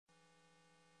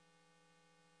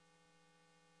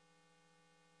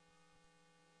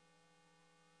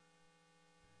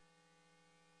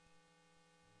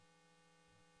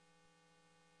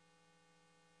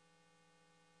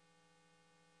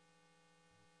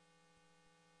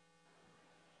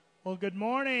Well, good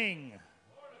morning.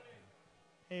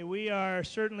 Hey, we are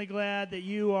certainly glad that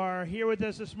you are here with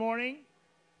us this morning.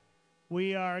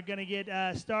 We are going to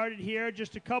get started here.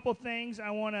 Just a couple things I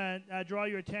want to draw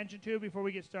your attention to before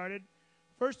we get started.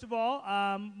 First of all,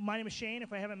 my name is Shane.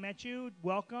 If I haven't met you,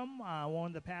 welcome.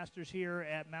 One of the pastors here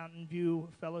at Mountain View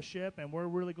Fellowship, and we're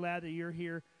really glad that you're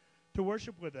here to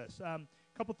worship with us. A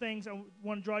couple things I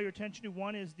want to draw your attention to.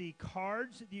 One is the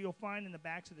cards that you'll find in the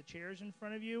backs of the chairs in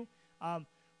front of you.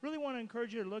 Really want to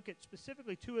encourage you to look at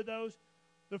specifically two of those.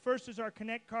 The first is our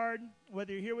Connect card.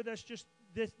 Whether you're here with us just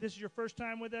this is your first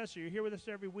time with us, or you're here with us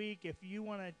every week, if you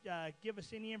want to give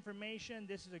us any information,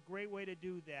 this is a great way to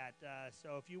do that.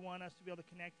 So if you want us to be able to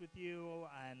connect with you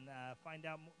and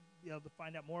be able to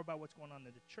find out more about what's going on in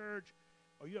the church,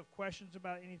 or you have questions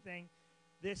about anything,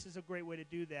 this is a great way to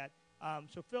do that.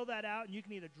 So fill that out, and you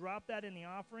can either drop that in the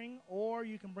offering, or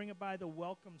you can bring it by the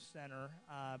Welcome Center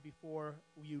before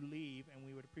you leave, and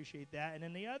we would appreciate that. And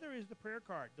then the other is the prayer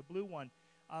card, the blue one.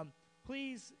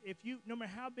 Please, no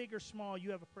matter how big or small you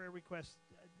have a prayer request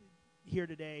here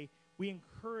today, we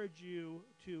encourage you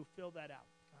to fill that out.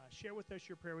 Share with us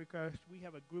your prayer request. We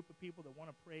have a group of people that want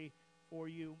to pray for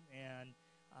you, and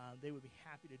they would be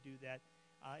happy to do that.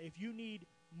 If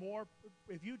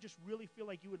you just really feel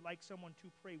like you would like someone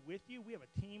to pray with you, we have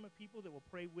a team of people that will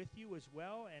pray with you as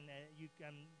well, and you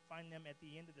can find them at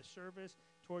the end of the service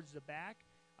towards the back.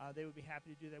 They would be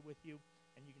happy to do that with you,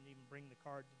 and you can even bring the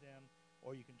card to them,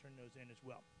 or you can turn those in as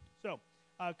well. So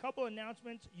a couple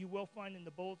announcements you will find in the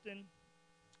bulletin.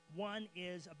 One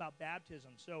is about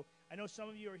baptism. So I know some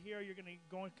of you are here. You're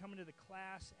going to come into the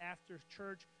class after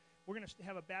church. We're going to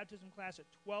have a baptism class at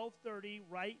 12:30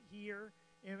 right here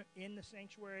in the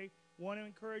sanctuary. Want to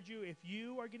encourage you, if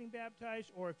you are getting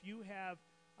baptized, or if you have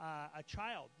a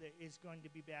child that is going to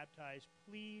be baptized,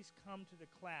 please come to the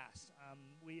class.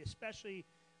 We especially,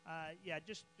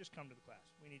 just come to the class.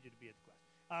 We need you to be at the class.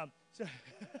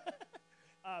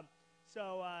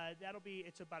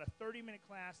 It's about a 30-minute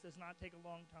class. Does not take a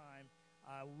long time.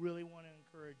 I really want to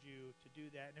encourage you to do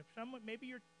that. And if maybe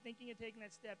you're thinking of taking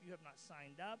that step, you have not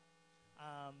signed up,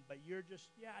 but you're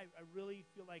just, I really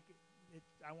feel like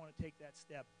I want to take that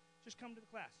step. Just come to the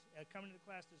class. Coming to the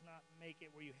class does not make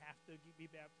it where you have to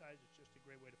be baptized. It's just a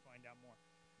great way to find out more.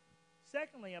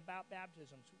 Secondly, about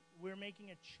baptisms, we're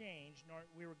making a change.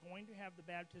 We were going to have the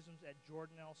baptisms at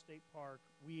Jordanelle State Park.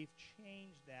 We've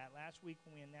changed that. Last week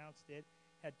when we announced it,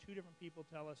 had two different people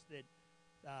tell us that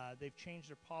they've changed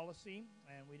their policy,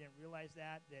 and we didn't realize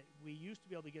that we used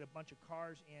to be able to get a bunch of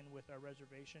cars in with our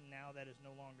reservation. Now that is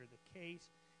no longer the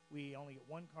case. We only get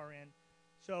one car in.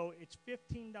 So it's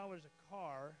 $15 a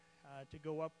car to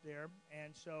go up there,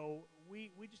 and so we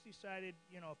just decided,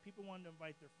 if people wanted to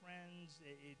invite their friends,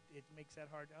 it makes that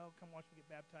hard. Oh, come watch me get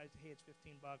baptized. Hey, it's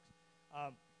 $15.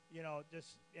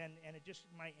 And it just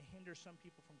might hinder some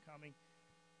people from coming.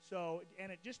 So,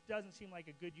 and it just doesn't seem like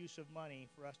a good use of money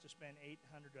for us to spend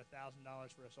 $800 to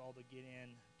 $1,000 for us all to get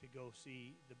in to go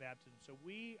see the baptism. So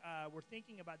we're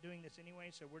thinking about doing this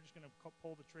anyway. So we're just going to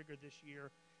pull the trigger this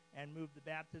year and move. The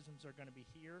baptisms are going to be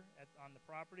here on the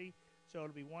property. So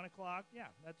it'll be 1 o'clock. Yeah,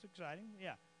 that's exciting.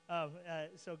 Yeah.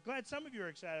 So glad some of you are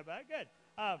excited about it. Good.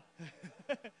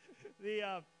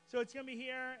 So it's going to be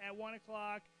here at 1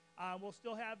 o'clock. We'll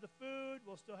still have the food.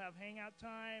 We'll still have hangout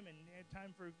time and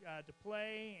time for to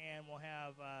play. And we'll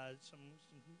have some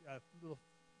little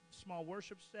small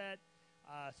worship set,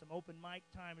 some open mic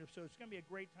time. So it's going to be a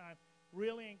great time.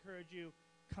 Really encourage you,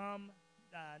 come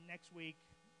next week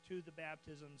to the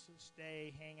baptisms,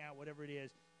 stay, hang out, whatever it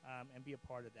is, and be a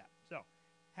part of that. So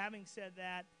having said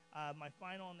that, my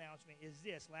final announcement is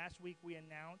this. Last week we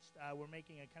announced we're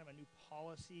making a kind of a new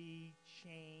policy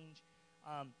change.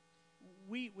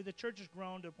 The church has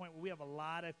grown to a point where we have a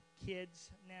lot of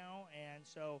kids now, and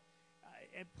so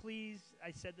and please,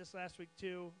 I said this last week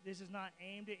too, this is not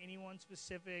aimed at anyone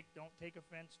specific. Don't take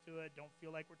offense to it. Don't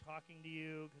feel like we're talking to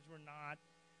you, because we're not.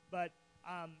 But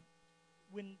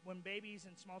when babies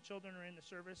and small children are in the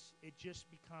service, it just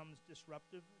becomes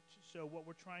disruptive. So what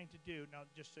we're trying to do, now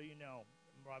just so you know,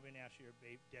 Robbie and Ashley are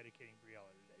dedicating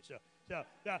Briella today. So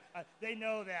they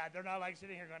know that. They're not like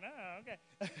sitting here going, oh, okay.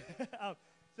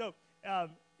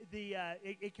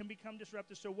 It can become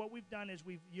disruptive. So what we've done is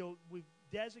we've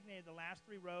designated the last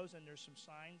 3 rows, and there's some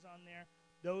signs on there.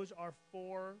 Those are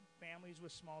for families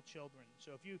with small children.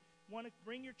 So if you want to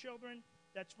bring your children,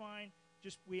 that's fine.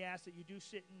 Just we ask that you do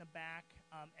sit in the back,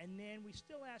 and then we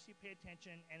still ask you pay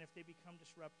attention, and if they become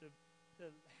disruptive, to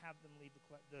have them leave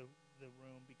the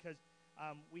room, because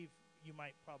you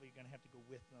might probably going to have to go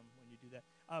with them when you do that,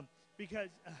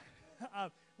 because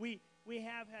we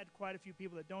have had quite a few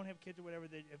people that don't have kids or whatever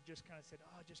that have just kind of said,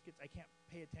 oh, just kids, I can't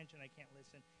pay attention, I can't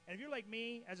listen. And if you're like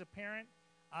me as a parent,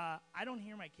 I don't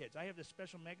hear my kids. I have this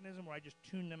special mechanism where I just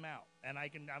tune them out, and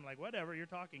I'm like, whatever, you're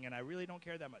talking, and I really don't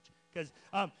care that much, because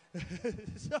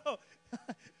so,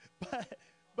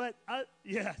 but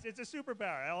yes, it's a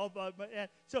superpower. But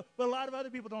a lot of other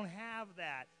people don't have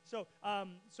that. So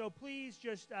please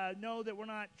just know that we're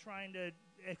not trying to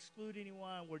exclude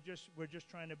anyone. We're just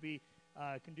trying to be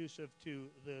conducive to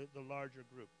the larger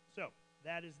group. So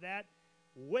that is that.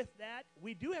 With that,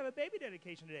 we do have a baby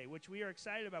dedication today, which we are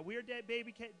excited about. We are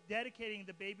dedicating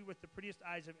the baby with the prettiest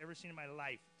eyes I've ever seen in my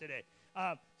life today.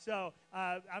 I'm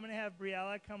going to have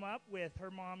Briella come up with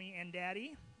her mommy and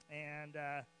daddy. And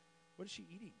what is she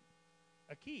eating?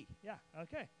 A key. Yeah,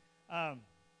 okay.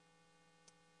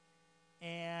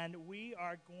 And we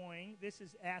are going, this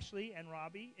is Ashley and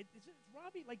Robbie. Is it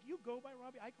Robbie? Like, you go by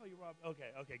Robbie? I call you Robbie.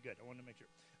 Okay, good. I wanted to make sure.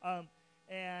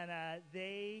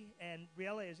 And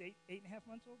Briella is eight and a half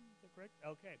months old. Is that correct?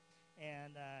 Okay.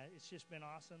 And it's just been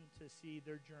awesome to see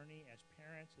their journey as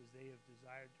parents, as they have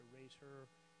desired to raise her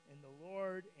in the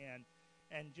Lord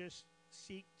and just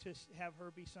seek to have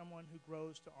her be someone who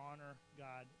grows to honor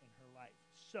God in her life.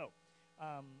 So,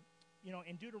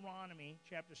 in Deuteronomy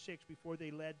chapter 6, before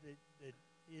they led the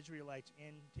Israelites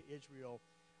into Israel,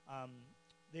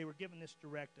 they were given this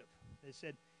directive. They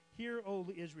said, "Hear, O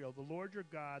Israel, the Lord your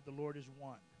God, the Lord is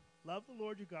one. Love the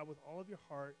Lord your God with all of your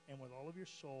heart and with all of your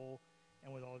soul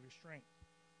and with all of your strength.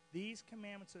 These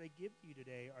commandments that I give to you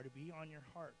today are to be on your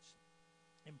hearts.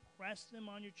 Impress them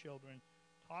on your children.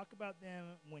 Talk about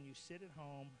them when you sit at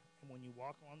home and when you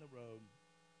walk along the road,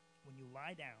 when you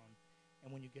lie down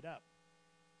and when you get up.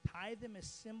 Tie them as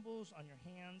symbols on your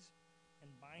hands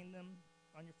and bind them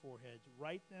on your foreheads.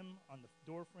 Write them on the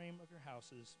doorframe of your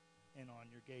houses and on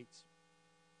your gates."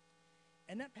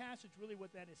 And that passage, really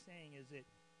what that is saying is that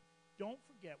don't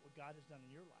forget what God has done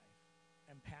in your life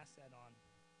and pass that on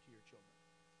to your children.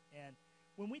 And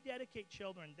when we dedicate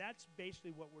children, that's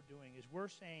basically what we're doing, is we're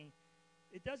saying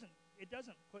it doesn't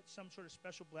put some sort of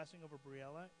special blessing over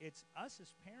Briella. It's us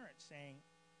as parents saying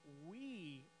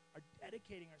we are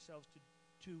dedicating ourselves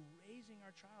to raising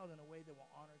our child in a way that will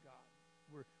honor God,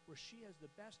 where she has the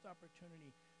best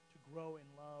opportunity to grow in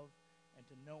love and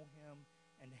to know him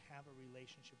and to have a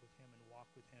relationship with him and walk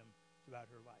with him throughout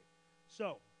her life.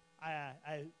 So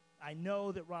I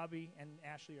know that Robbie and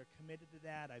Ashley are committed to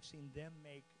that. I've seen them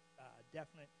make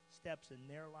definite steps in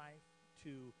their life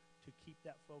to keep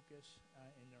that focus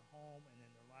in their home and in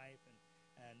their life.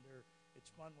 And it's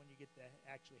fun when you get to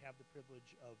actually have the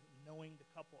privilege of knowing the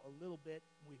couple a little bit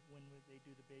when they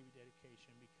do the baby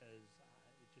dedication, because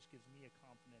it just gives me a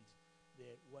confidence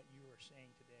that what you are saying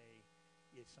today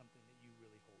is something that you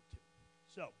really hold to.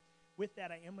 So, with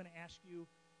that, I am going to ask you,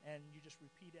 and you just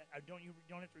repeat it. You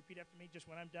don't have to repeat after me. Just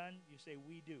when I'm done, you say,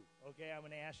 "We do." Okay? I'm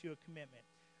going to ask you a commitment.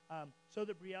 So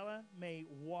that Briella may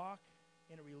walk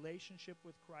in a relationship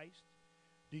with Christ,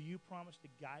 do you promise to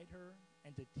guide her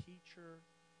and to teach her,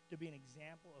 to be an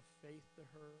example of faith to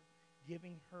her,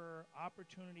 giving her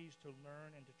opportunities to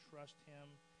learn and to trust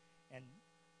him and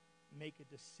make a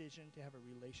decision to have a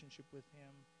relationship with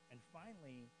him? And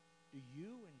finally, do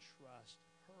you entrust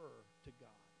her to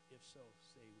God? If so,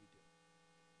 say we do.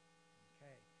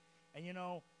 Okay. And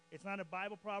it's not a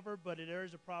Bible proverb, but there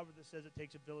is a proverb that says it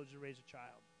takes a village to raise a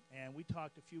child. And we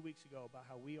talked a few weeks ago about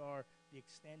how we are the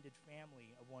extended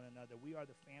family of one another. We are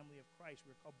the family of Christ.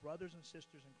 We're called brothers and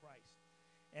sisters in Christ.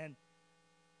 And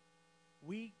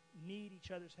we need each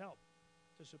other's help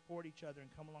to support each other and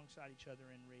come alongside each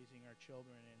other in raising our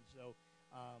children. And so,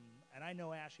 and I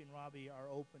know Ashley and Robbie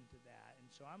are open to that. And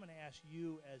so I'm going to ask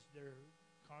you, as their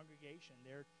congregation,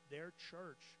 their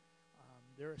church,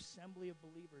 their assembly of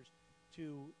believers,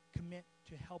 to commit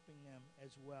to helping them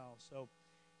as well. So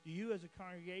do you as a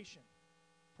congregation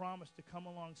promise to come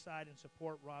alongside and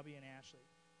support Robbie and Ashley,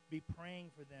 be praying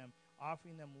for them,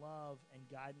 offering them love and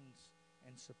guidance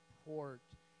and support,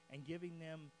 and giving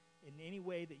them in any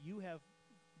way that you have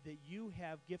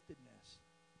giftedness,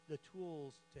 the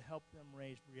tools to help them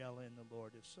raise Briella in the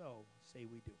Lord? If so, say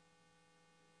we do.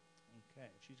 Okay,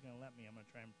 if she's going to let me, I'm going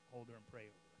to try and hold her and pray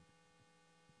over her.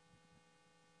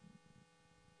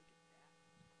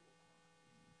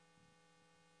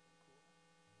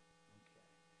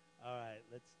 All right,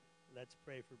 let's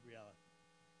pray for Briella.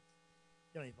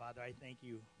 Heavenly Father, I thank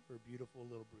you for beautiful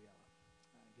little Briella.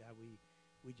 God, we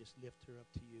just lift her up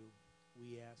to you.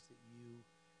 We ask that you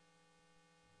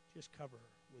just cover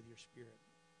her with your Spirit.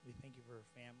 We thank you for her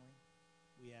family.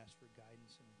 We ask for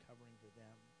guidance and covering for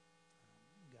them.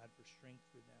 God, for strength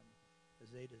for them as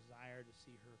they desire to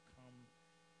see her come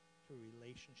to to a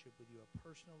relationship with you, a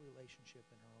personal relationship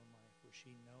in her own life where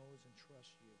she knows and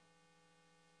trusts you.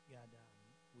 God,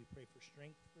 we pray for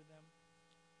strength for them.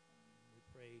 We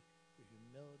pray for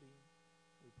humility.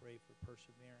 We pray for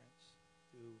perseverance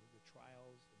through the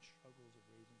trials and struggles of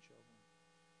raising children.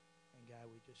 And God,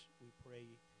 we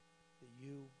pray that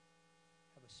you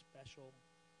have a special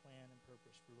plan and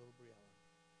purpose for little Briella,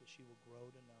 that she will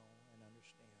grow to know and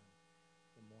understand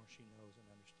the more she knows and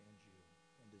understands you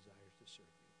and desires to serve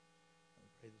you. And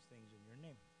we pray these things in your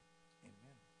name.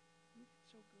 Amen. You did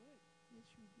so good. Yes,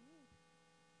 you did.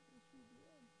 Yes, you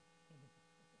did. Okay,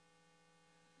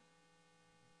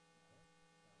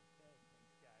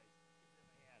 thanks, guys. Give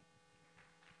them a hand.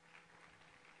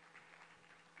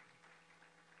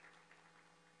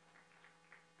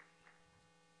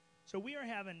 So we are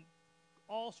having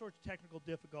all sorts of technical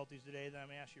difficulties today that I'm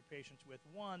going to ask your patience with.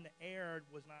 One, the air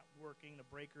was not working. The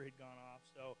breaker had gone off.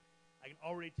 So I can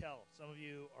already tell some of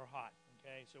you are hot,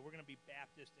 okay? So we're going to be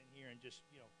Baptist in here and just,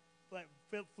 flip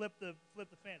the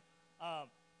fence.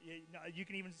 You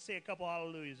can even say a couple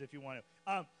hallelujahs if you want to.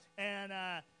 And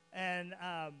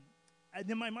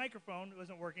then my microphone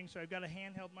wasn't working, so I've got a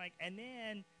handheld mic. And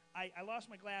then I lost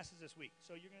my glasses this week,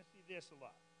 so you're going to see this a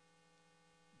lot.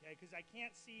 Okay, because I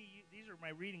can't see you. These are my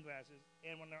reading glasses,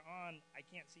 and when they're on, I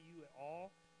can't see you at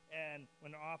all, and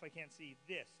when they're off, I can't see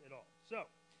this at all. So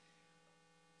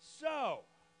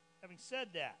having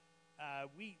said that,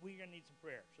 we're going to need some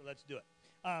prayer, so let's do it.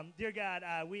 Dear God,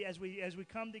 as we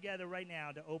come together right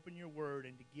now to open your word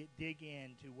and to dig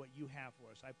into what you have for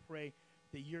us, I pray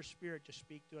that your Spirit just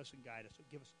speak to us and guide us. So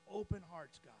give us open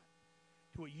hearts, God,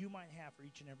 to what you might have for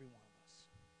each and every one of us.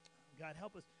 God,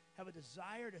 help us have a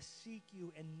desire to seek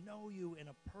you and know you in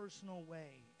a personal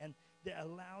way, and to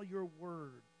allow your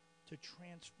word to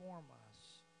transform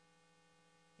us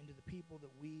into the people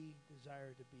that we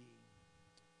desire to be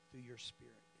through your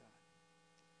Spirit, God.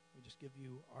 We just give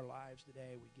you our lives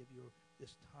today. We give you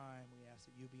this time. We ask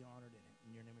that you be honored in it.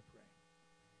 In your name we pray.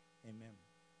 Amen.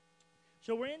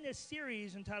 So we're in this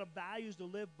series entitled Values to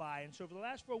Live By. And so for the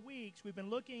last 4 weeks, we've been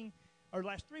looking, or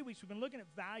last 3 weeks, we've been looking at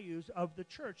values of the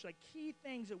church, like key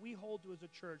things that we hold to as a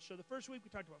church. So the first week we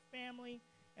talked about family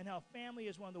and how family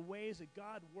is one of the ways that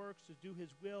God works to do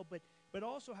his will, but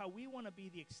also how we want to be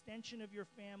the extension of your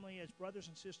family as brothers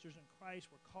and sisters in Christ.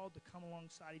 We're called to come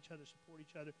alongside each other, support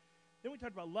each other. Then we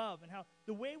talked about love and how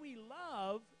the way we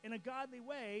love in a godly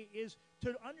way is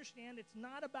to understand it's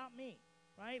not about me,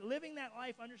 right? Living that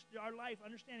life, our life,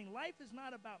 understanding life is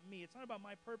not about me. It's not about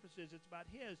my purposes. It's about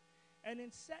his. And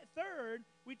then third,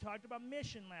 we talked about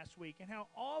mission last week and how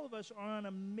all of us are on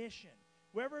a mission.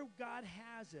 Wherever God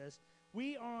has us,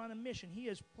 we are on a mission. He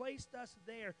has placed us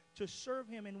there to serve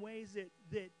him in ways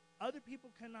that other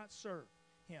people cannot serve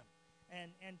him,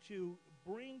 and to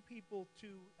bring people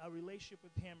to a relationship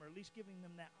with him, or at least giving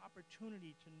them that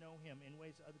opportunity to know him in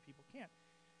ways that other people can't.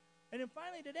 And then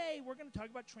finally today, we're going to talk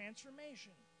about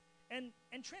transformation. And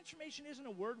transformation isn't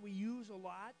a word we use a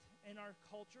lot in our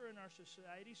culture, in our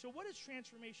society. So what does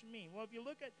transformation mean? Well, if you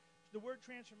look at the word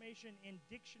transformation in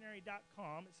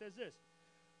dictionary.com, it says this: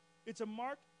 it's a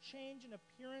marked change in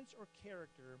appearance or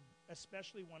character,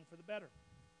 especially one for the better.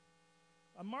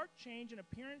 A marked change in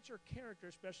appearance or character,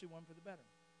 especially one for the better.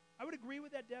 I would agree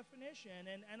with that definition,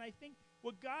 and I think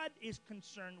what God is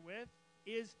concerned with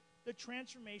is the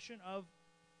transformation of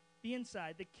the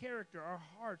inside, the character, our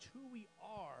hearts, who we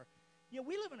are. You know,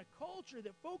 we live in a culture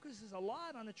that focuses a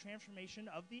lot on the transformation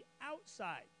of the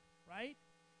outside, right?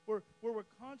 Where we're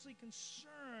constantly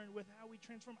concerned with how we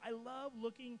transform. I love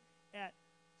looking at,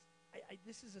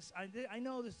 I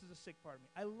know this is a sick part of me.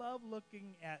 I love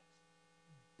looking at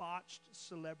botched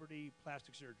celebrity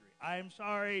plastic surgery. I'm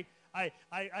sorry. I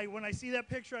when I see that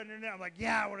picture on the internet, I'm like,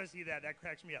 yeah, I want to see that. That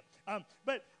cracks me up.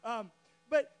 But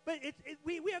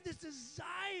we have this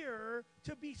desire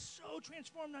to be so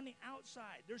transformed on the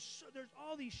outside. There's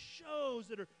all these shows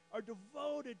that are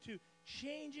devoted to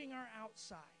changing our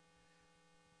outside.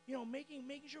 You know, making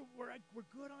sure we're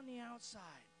good on the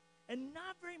outside, and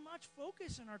not very much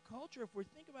focus in our culture if we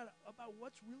think about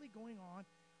what's really going on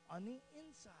the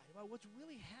inside, about what's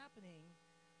really happening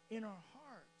in our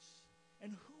hearts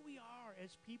and who we are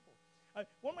as people.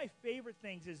 One of my favorite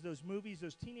things is those movies,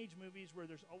 those teenage movies where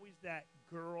there's always that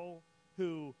girl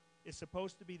who is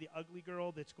supposed to be the ugly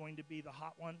girl that's going to be the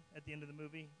hot one at the end of the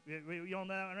movie. You all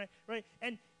know that one, right?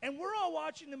 And we're all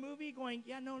watching the movie going,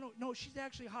 yeah, no, she's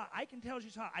actually hot. I can tell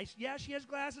she's hot. Yeah, she has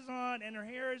glasses on and her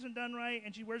hair isn't done right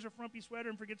and she wears a frumpy sweater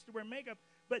and forgets to wear makeup.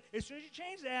 But as soon as you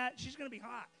change that, she's going to be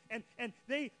hot. And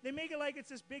they make it like it's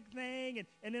this big thing,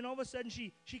 and then all of a sudden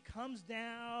she comes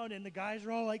down, and the guys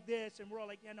are all like this, and we're all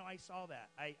like, yeah, no, I saw that.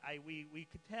 We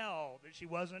could tell that she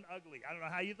wasn't ugly. I don't know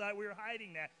how you thought we were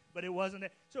hiding that, but it wasn't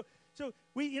that. So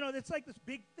we, it's like this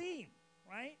big theme,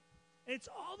 right? And it's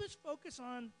all this focus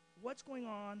on what's going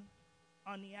on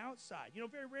the outside.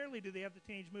 Very rarely do they have the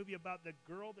teenage movie about the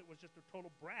girl that was just a total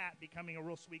brat becoming a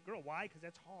real sweet girl. Why? Because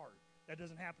that's hard. That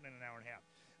doesn't happen in an hour and a half.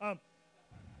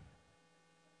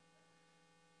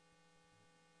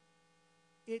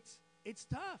 It's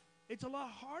tough. It's a lot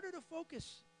harder to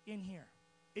focus in here.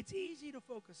 It's easy to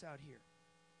focus out here.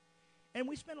 And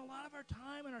we spend a lot of our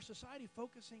time in our society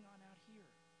focusing on out here.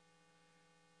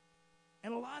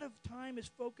 And a lot of time is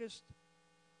focused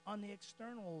on the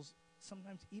externals,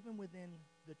 sometimes even within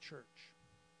the church.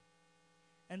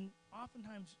 And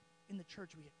oftentimes in the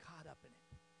church we get caught up in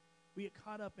it. We get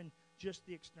caught up in just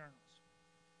the externals.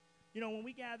 When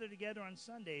we gather together on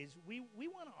Sundays, we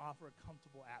want to offer a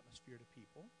comfortable atmosphere to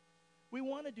people. We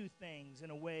want to do things in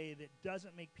a way that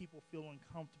doesn't make people feel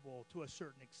uncomfortable to a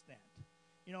certain extent.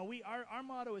 Our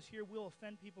motto is here, we'll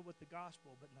offend people with the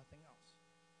gospel, but nothing else.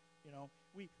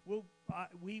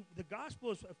 The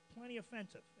gospel is plenty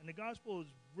offensive, and the gospel is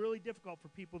really difficult for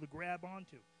people to grab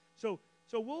onto. So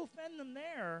we'll offend them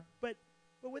there, but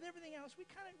with everything else, we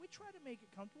try to make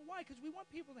it comfortable. Why? Because we want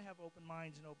people to have open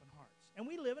minds and open hearts. And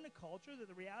we live in a culture that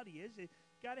the reality is you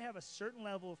got to have a certain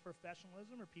level of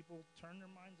professionalism, or people turn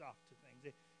their minds off to things.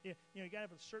 You got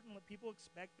to have a certain people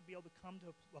expect to be able to come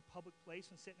to a public place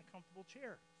and sit in a comfortable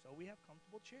chair. So we have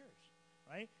comfortable chairs,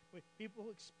 right? People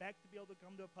expect to be able to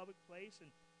come to a public place and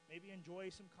maybe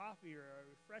enjoy some coffee or a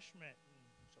refreshment, and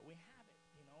so we have it.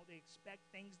 They expect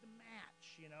things to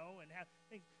match, and have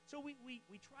things. So we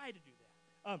try to do that.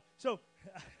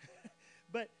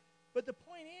 But the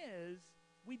point is,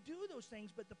 we do those things,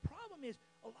 but the problem is,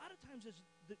 a lot of times as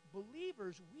the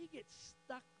believers, we get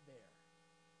stuck there.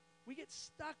 We get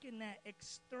stuck in that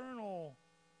external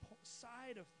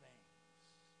side of things.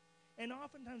 And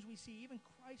oftentimes we see even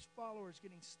Christ followers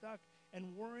getting stuck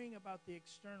and worrying about the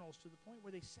externals to the point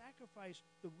where they sacrifice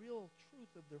the real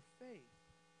truth of their faith.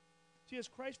 See, as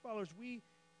Christ followers,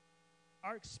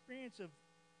 our experience of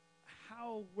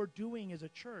how we're doing as a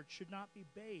church should not be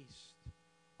based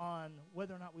on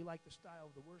whether or not we like the style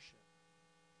of the worship.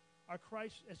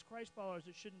 As Christ followers,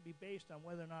 it shouldn't be based on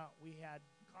whether or not we had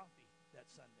coffee that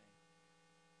Sunday.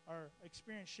 Our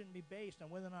experience shouldn't be based on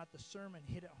whether or not the sermon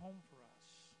hit at home for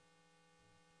us.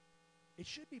 It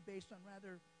should be based on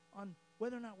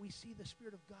whether or not we see the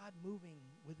Spirit of God moving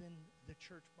within the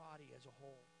church body as a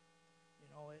whole.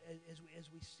 As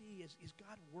we see, is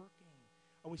God working?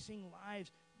 Are we seeing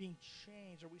lives being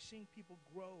changed? Are we seeing people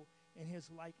grow in His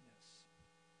likeness?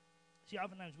 See,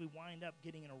 oftentimes we wind up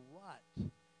getting in a rut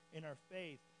in our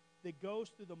faith that goes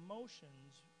through the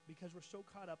motions because we're so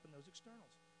caught up in those externals.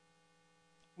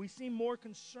 We seem more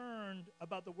concerned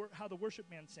about how the worship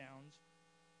band sounds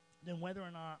than whether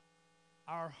or not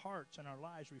our hearts and our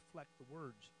lives reflect the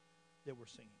words that we're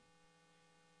singing.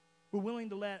 We're willing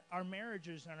to let our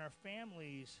marriages and our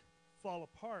families fall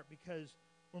apart because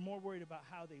we're more worried about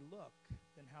how they look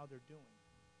than how they're doing.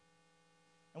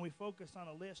 And we focus on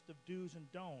a list of do's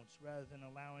and don'ts rather than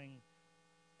allowing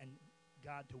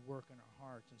God to work in our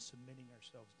hearts and submitting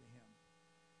ourselves to Him.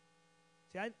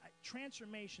 See,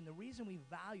 transformation, the reason we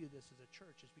value this as a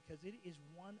church is because it is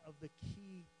one of the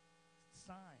key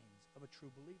signs of a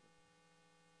true believer.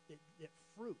 That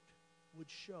fruit would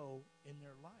show in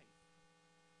their life.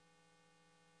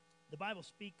 The Bible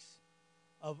speaks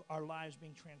of our lives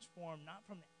being transformed not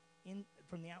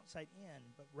from the outside in,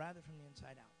 but rather from the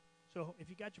inside out. So if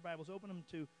you got your Bibles, open them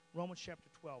to Romans chapter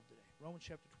 12 today. Romans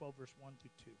chapter 12, verse 1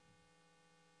 through 2.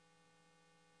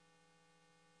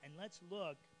 And let's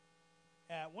look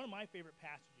at one of my favorite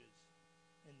passages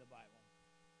in the Bible.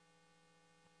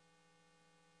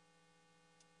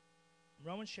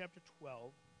 Romans chapter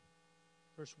 12,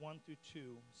 verse 1 through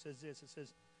 2 says this. It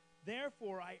says,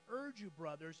 "Therefore I urge you,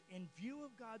 brothers, in view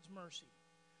of God's mercy,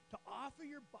 to offer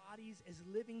your bodies as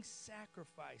living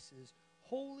sacrifices,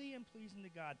 holy and pleasing to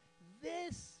God.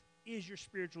 This is your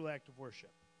spiritual act of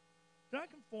worship. Do not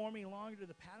conform any longer to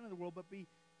the pattern of the world, but be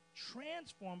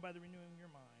transformed by the renewing of your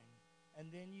mind,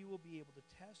 and then you will be able to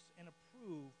test and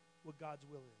approve what God's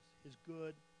will is, His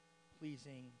good,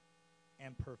 pleasing,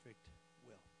 and perfect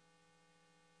will."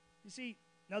 You see,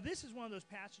 now this is one of those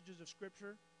passages of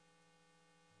Scripture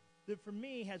that for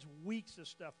me has weeks of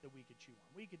stuff that we could chew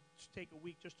on. We could take a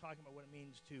week just talking about what it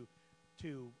means to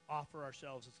offer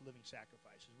ourselves as living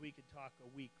sacrifices. We could talk a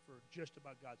week for just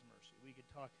about God's mercy. We could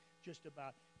talk just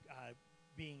about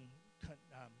being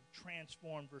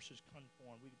transform versus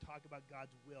conform. We could talk about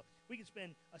God's will. We could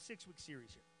spend a 6-week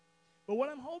series here. But what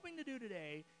I'm hoping to do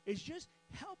today is just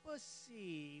help us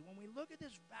see, when we look at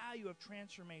this value of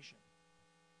transformation,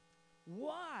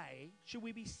 why should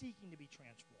we be seeking to be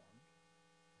transformed?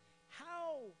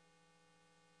 How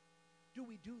do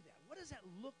we do that? What does that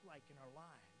look like in our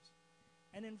lives?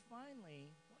 And then finally,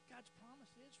 what God's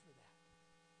promise is for that.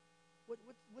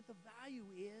 What the value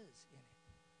is in it.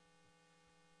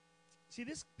 See,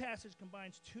 this passage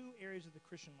combines two areas of the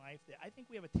Christian life that I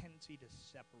think we have a tendency to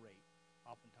separate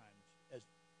oftentimes as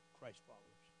Christ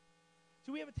followers.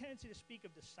 So we have a tendency to speak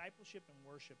of discipleship and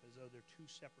worship as though they're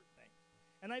two separate things.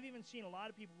 And I've even seen a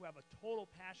lot of people who have a total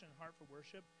passion and heart for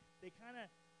worship. They're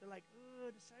like,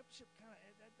 discipleship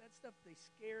that stuff, they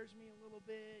scares me a little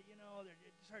bit. You know,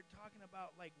 they start talking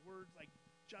about like words like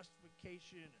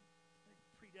justification and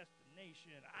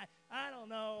predestination. I don't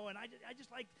know, and I just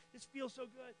like, this feels so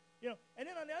good. You know, and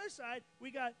then on the other side,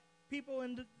 we got people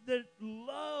that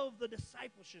love the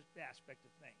discipleship aspect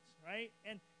of things, right?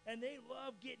 And they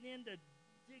love digging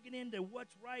into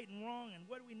what's right and wrong and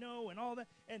what do we know and all that.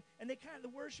 And they the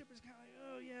worship is kind of like,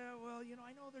 oh yeah, well, you know,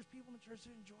 I know there's people in the church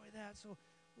that enjoy that, so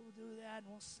we'll do that and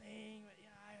we'll sing. But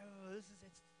yeah,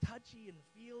 it's touchy and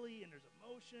feely and there's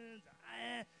emotions.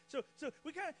 So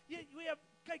we we have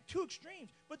like two extremes.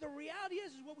 But the reality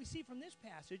is what we see from this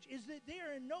passage is that they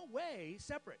are in no way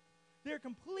separate. They're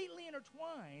completely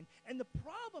intertwined. And the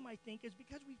problem, I think, is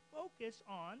because we focus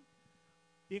on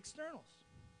the externals.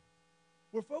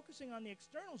 We're focusing on the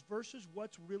externals versus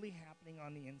what's really happening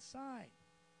on the inside.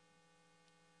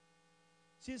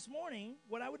 See, this morning,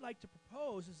 what I would like to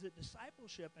propose is that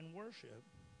discipleship and worship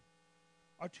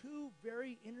are two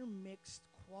very intermixed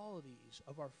qualities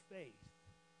of our faith.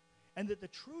 And that the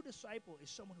true disciple is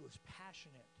someone who is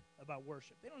passionate about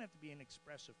worship. They don't have to be an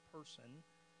expressive person,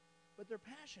 but they're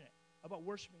passionate about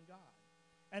worshiping God.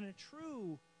 And a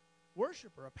true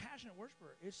worshiper, a passionate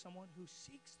worshiper, is someone who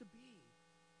seeks to be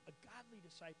a godly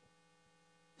disciple.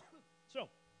 So,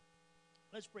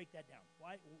 let's break that down.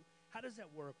 How does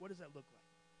that work? What does that look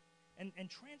like? And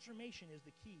transformation is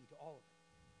the key to all of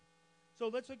it. So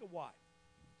let's look at why.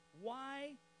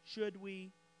 Why should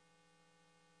we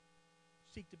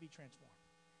seek to be transformed?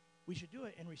 We should do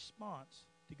it in response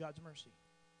to God's mercy.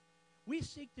 We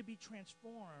seek to be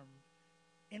transformed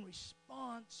in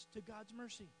response to God's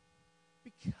mercy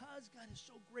because God is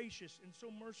so gracious and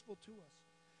so merciful to us.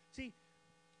 See,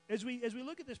 as we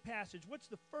look at this passage, what's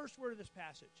the first word of this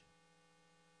passage?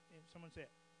 Someone say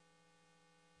it.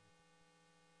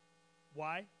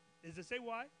 Why? Does it say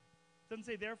why? Doesn't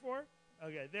say therefore?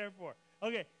 Okay, therefore.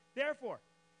 Okay, therefore.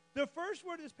 The first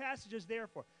word of this passage is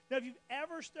therefore. Now, if you've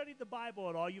ever studied the Bible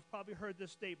at all, you've probably heard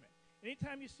this statement.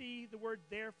 Anytime you see the word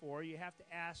therefore, you have to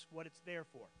ask what it's there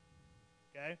for.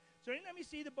 Okay? So anytime you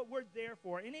see the word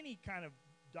therefore in any kind of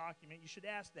document, you should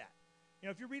ask that. You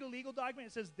know, if you read a legal document,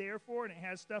 it says therefore and it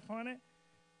has stuff on it,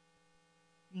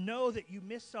 know that you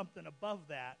missed something above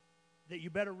that you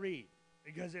better read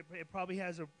because it probably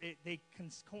has they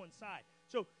coincide.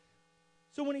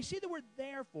 So when you see the word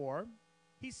therefore,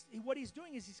 what he's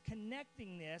doing is he's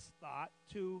connecting this thought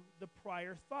to the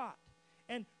prior thought.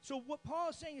 And so what Paul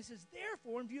is saying is,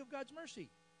 therefore, in view of God's mercy.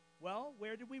 Well,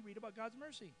 where did we read about God's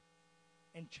mercy?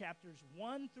 In chapters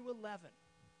 1 through 11.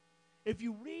 If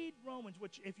you read Romans,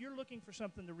 which if you're looking for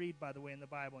something to read, by the way, in the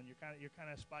Bible, and you're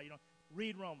kind of spot,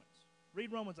 read Romans.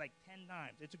 Read Romans like 10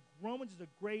 times. Romans is a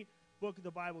great book of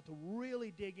the Bible to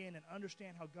really dig in and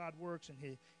understand how God works and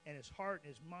his heart and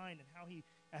his mind and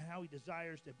how he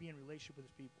desires to be in relationship with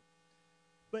his people.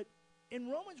 But in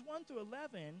Romans 1 through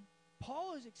 11,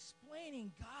 Paul is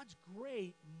explaining God's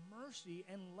great mercy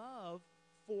and love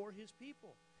for his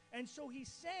people. And so he's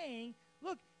saying,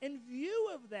 look, in view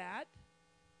of that,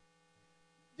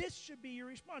 this should be your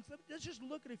response. Let's just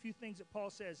look at a few things that Paul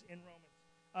says in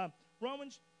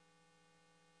Romans.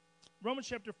 Romans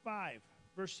chapter 5,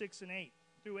 verse 6 and 8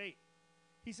 through 8.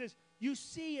 He says, you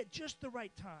see at just the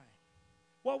right time,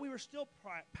 while we were still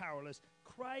powerless,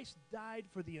 Christ died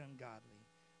for the ungodly.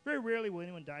 Very rarely will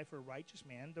anyone die for a righteous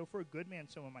man, though for a good man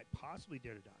someone might possibly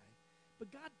dare to die.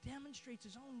 But God demonstrates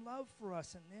his own love for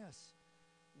us in this.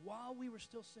 While we were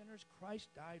still sinners, Christ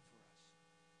died for us.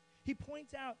 He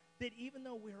points out that even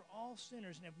though we are all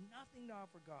sinners and have nothing to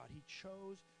offer God, he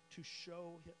chose to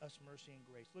show us mercy and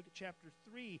grace. Look at chapter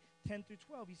 3, 10 through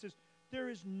 12. He says, there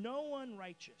is no one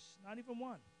righteous, not even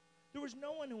one. There was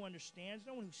no one who understands,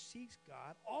 no one who seeks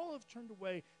God. All have turned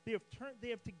away. They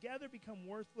have together become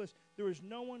worthless. There is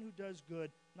no one who does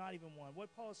good, not even one.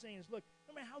 What Paul is saying is, look,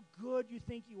 no matter how good you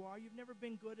think you are, you've never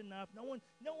been good enough. No one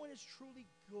is truly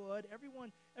good.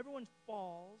 Everyone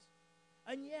falls.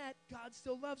 And yet, God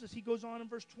still loves us. He goes on in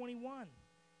verse 21,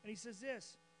 and he says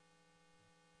this.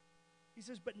 He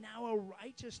says, but now a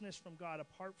righteousness from God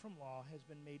apart from law has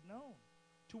been made known,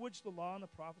 to which the law and the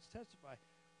prophets testify.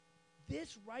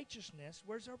 This righteousness,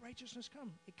 where's our righteousness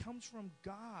come? It comes from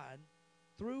God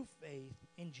through faith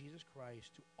in Jesus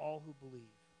Christ to all who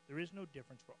believe. There is no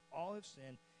difference, for all have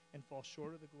sinned and fall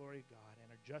short of the glory of God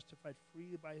and are justified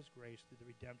freely by his grace through the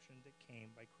redemption that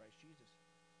came by Christ Jesus.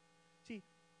 See,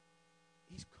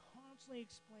 he's constantly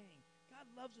explaining God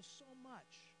loves us so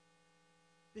much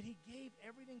that he gave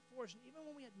everything for us. And even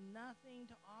when we had nothing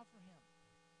to offer him,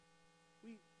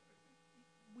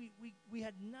 we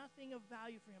had nothing of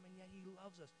value for him, and yet he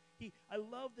loves us. I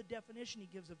love the definition he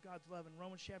gives of God's love in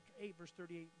Romans chapter 8, verse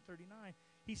 38 and 39.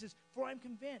 He says, for I'm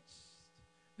convinced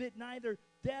that neither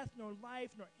death nor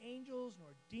life nor angels nor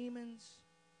demons,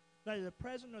 neither the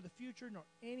present nor the future nor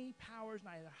any powers,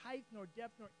 neither height nor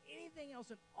depth nor anything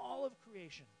else in all of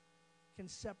creation can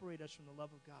separate us from the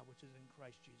love of God which is in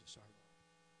Christ Jesus our Lord.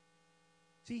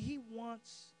 See, he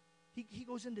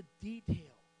goes into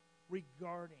detail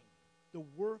regarding the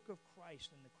work of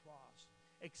Christ and the cross,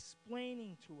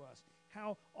 explaining to us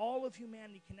how all of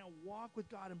humanity can now walk with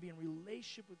God and be in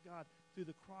relationship with God through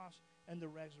the cross and the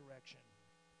resurrection.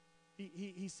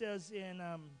 He says in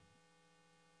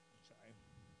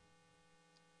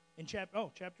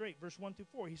chapter 8, verse 1 through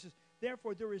 4, he says,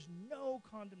 therefore there is no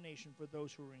condemnation for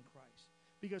those who are in Christ,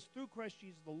 because through Christ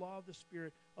Jesus the law of the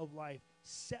Spirit of life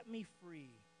set me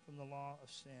free from the law of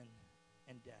sin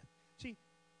and death. See,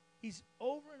 he's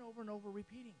over and over and over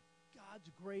repeating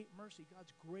God's great mercy,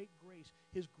 God's great grace,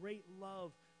 his great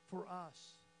love for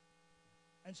us.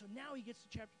 And so now he gets to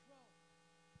chapter 12,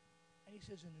 and he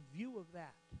says, in view of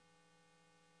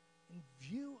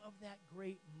that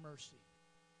great mercy,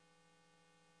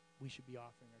 we should be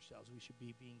offering ourselves. We should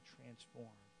be being transformed.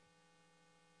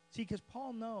 See, because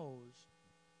Paul knows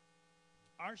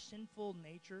our sinful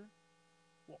nature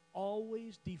will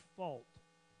always default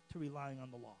to relying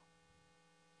on the law.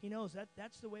 He knows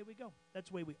that's the way we go. That's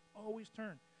the way we always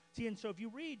turn. See, and so if you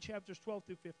read chapters 12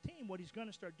 through 15, what he's going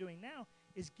to start doing now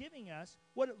is giving us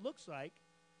what it looks like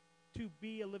to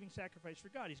be a living sacrifice for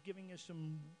God. He's giving us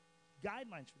some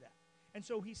guidelines for that. And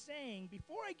so he's saying,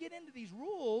 before I get into these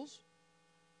rules,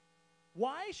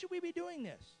 why should we be doing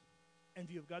this? In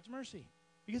view of God's mercy.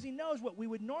 Because he knows what we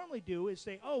would normally do is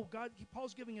say, oh,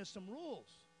 Paul's giving us some rules.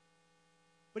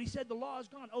 But he said the law is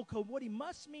gone. Okay, what he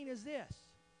must mean is this.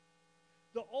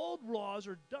 The old laws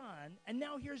are done, and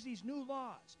now here's these new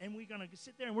laws. And we're going to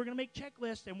sit there, and we're going to make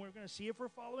checklists, and we're going to see if we're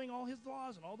following all his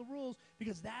laws and all the rules,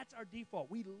 because that's our default.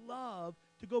 We love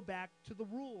to go back to the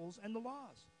rules and the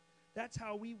laws. That's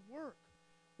how we work.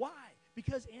 Why?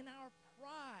 Because in our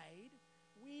pride,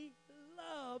 we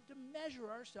love to measure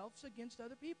ourselves against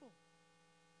other people.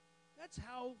 That's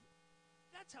how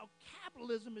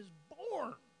capitalism is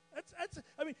born. That's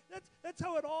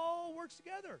how it all works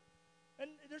together. And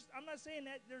I'm not saying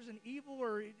that there's an evil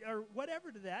or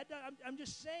whatever to that. I'm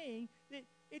just saying that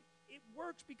it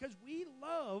works because we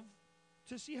love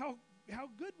to see how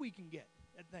good we can get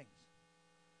at things.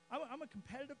 I'm a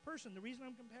competitive person. The reason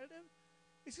I'm competitive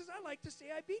is because I like to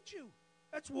say I beat you.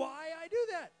 That's why I do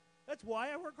that. That's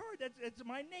why I work hard. It's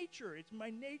my nature. It's my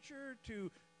nature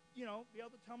to, be able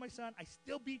to tell my son, I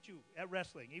still beat you at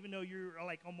wrestling, even though you're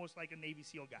almost like a Navy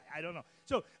SEAL guy. I don't know.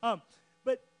 So,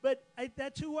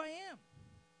 that's who I am.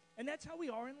 And that's how we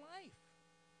are in life.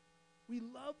 We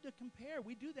love to compare.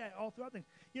 We do that all throughout things.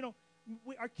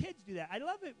 Our kids do that. I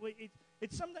love it.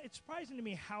 It's surprising to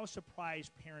me how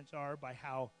surprised parents are by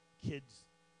how kids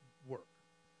work.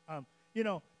 My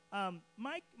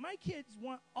kids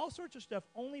want all sorts of stuff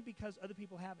only because other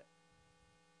people have it.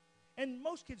 And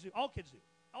most kids do. All kids do.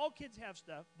 All kids have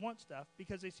stuff, want stuff,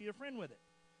 because they see a friend with it.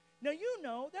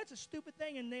 Now, that's a stupid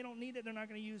thing, and they don't need it. They're not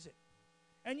going to use it.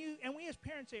 And we as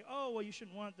parents say, oh, well, you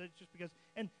shouldn't want that just because.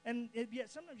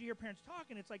 Yet sometimes you hear parents talk,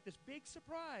 and it's like this big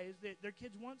surprise that their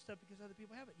kids want stuff because other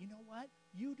people have it. You know what?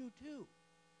 You do too.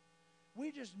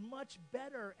 We're just much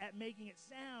better at making it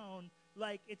sound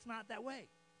like it's not that way.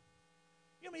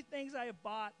 You know how many things I have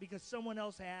bought because someone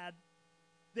else had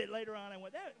that later on I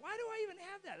went, why do I even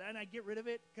have that? And I get rid of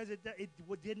it because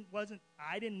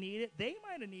I didn't need it. They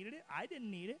might have needed it. I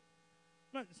didn't need it.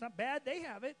 It's not bad they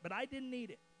have it, but I didn't need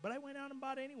it. But I went out and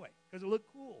bought it anyway because it looked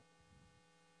cool.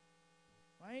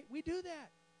 Right? We do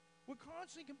that. We're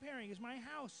constantly comparing. Is my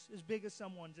house as big as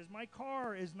someone's? Is my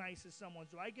car as nice as someone's?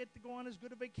 Do I get to go on as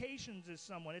good a vacations as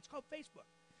someone? It's called Facebook.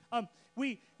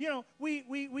 We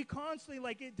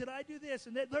constantly did I do this?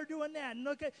 And they're doing that. And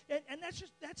look at, and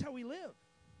that's how we live.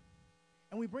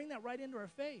 And we bring that right into our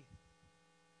faith.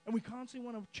 And we constantly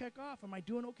want to check off, am I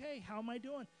doing okay? How am I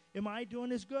doing? Am I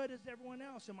doing as good as everyone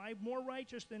else? Am I more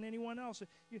righteous than anyone else?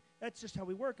 That's just how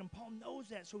we work, and Paul knows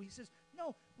that. So he says,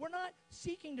 no, we're not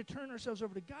seeking to turn ourselves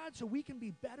over to God so we can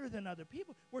be better than other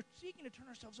people. We're seeking to turn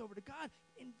ourselves over to God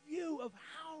in view of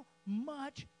how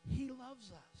much he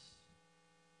loves us.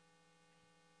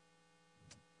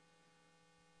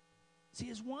 See,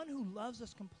 as one who loves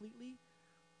us completely,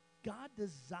 God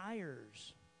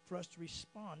desires for us to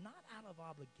respond, not out of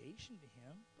obligation to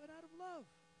him, but out of love.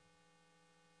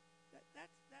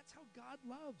 That's how God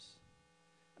loves.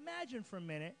 Imagine for a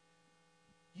minute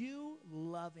you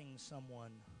loving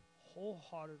someone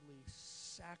wholeheartedly,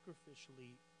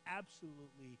 sacrificially,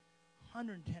 absolutely,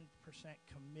 110%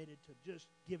 committed to just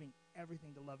giving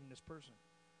everything to loving this person.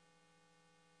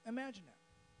 Imagine that.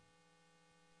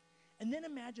 And then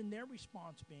imagine their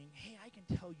response being, hey, I can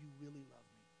tell you really love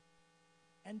me.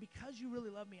 And because you really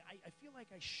love me, I feel like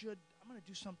I'm going to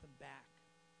do something back.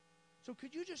 So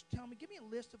could you just tell me, give me a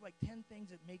list of like 10 things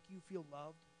that make you feel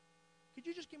loved? Could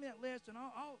you just give me that list, and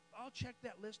I'll check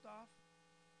that list off?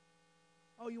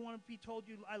 Oh, you want to be told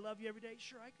I love you every day?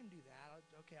 Sure, I can do that.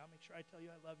 I'll make sure I tell you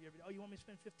I love you every day. Oh, you want me to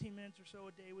spend 15 minutes or so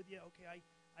a day with you? Okay,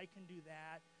 I can do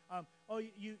that.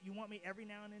 You want me every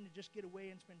now and then to just get away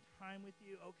and spend time with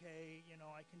you? Okay,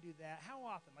 I can do that. How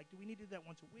often? Like, do we need to do that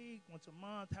once a week, once a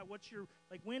month?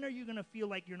 When are you going to feel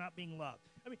like you're not being loved?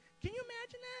 I mean, can you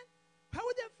imagine that? How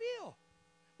would that feel?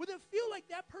 Would it feel like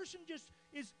that person just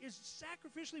is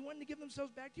sacrificially wanting to give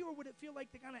themselves back to you, or would it feel like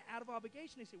they're kind of out of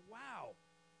obligation? They say, wow,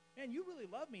 man, you really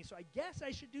love me, so I guess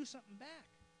I should do something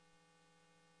back.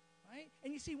 Right?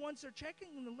 And you see, once they're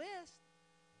checking the list,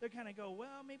 they kind of go,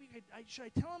 well, maybe should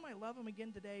I tell him I love him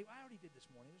again today? I already did this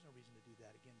morning. There's no reason to do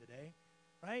that again today.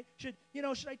 Right? Should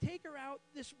I take her out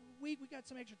this week? We got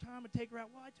some extra time to take her out.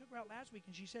 Well, I took her out last week,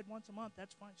 and she said once a month.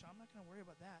 That's fine, so I'm not going to worry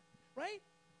about that. Right?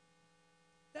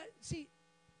 See,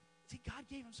 God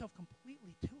gave himself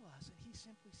completely to us, and he's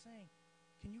simply saying,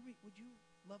 would you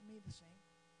love me the same?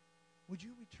 Would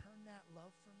you return that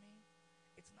love for me?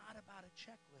 It's not about a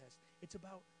checklist. It's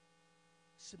about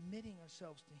submitting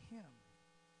ourselves to him.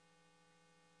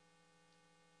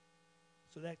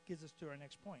 So that gives us to our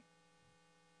next point.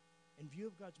 In view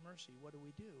of God's mercy, what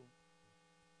do?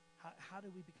 How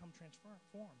do we become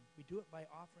transformed? We do it by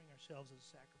offering ourselves as a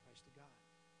sacrifice to God.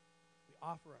 We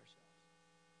offer ourselves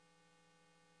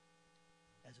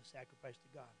as a sacrifice to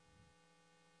God.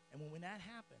 And when that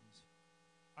happens,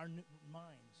 our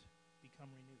minds become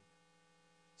renewed.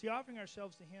 See, offering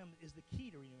ourselves to him is the key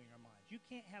to renewing our minds. You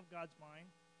can't have God's mind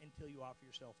until you offer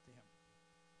yourself to him.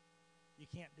 You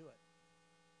can't do it.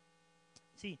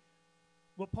 See,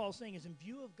 what Paul's saying is, in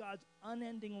view of God's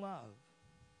unending love,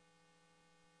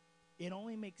 it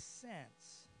only makes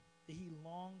sense that he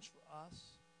longs for us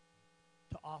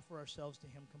to offer ourselves to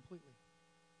him completely.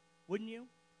 Wouldn't you?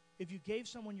 If you gave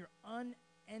someone your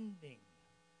unending,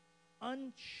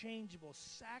 unchangeable,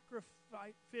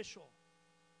 sacrificial,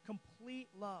 complete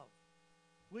love,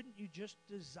 wouldn't you just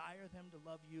desire them to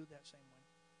love you that same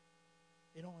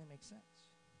way? It only makes sense.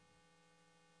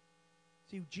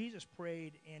 See, Jesus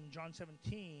prayed in John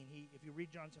 17. If you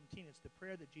read John 17, it's the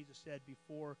prayer that Jesus said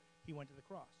before he went to the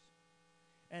cross.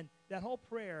 And that whole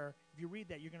prayer, if you read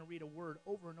that, you're going to read a word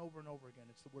over and over and over again.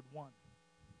 It's the word one.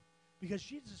 Because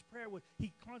Jesus' prayer was,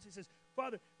 he constantly says,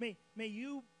 Father, may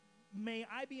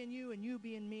I be in you and you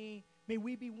be in me. May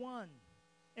we be one.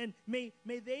 And may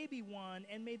they be one,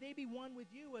 and may they be one with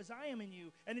you as I am in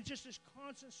you. And it's just this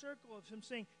constant circle of him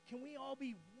saying, can we all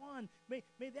be one? May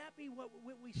that be what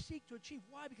we seek to achieve.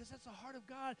 Why? Because that's the heart of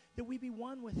God, that we be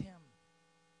one with him.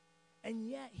 And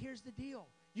yet, here's the deal.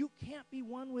 You can't be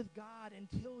one with God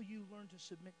until you learn to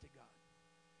submit to God.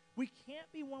 We can't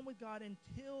be one with God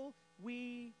until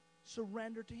we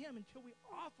surrender to him, until we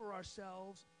offer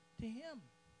ourselves to him.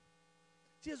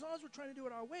 See, as long as we're trying to do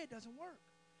it our way, it doesn't work.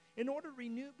 In order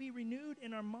to be renewed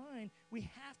in our mind, we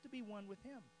have to be one with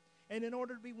him. And in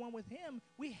order to be one with him,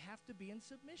 we have to be in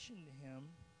submission to him,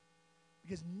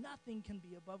 because nothing can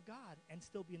be above God and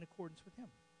still be in accordance with him.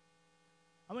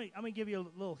 I'm going to give you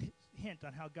a little hint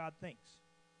on how God thinks.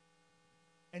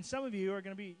 And some of you you're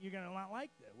going to not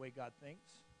like the way God thinks.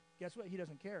 Guess what? He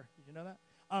doesn't care. Did you know that?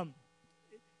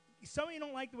 Some of you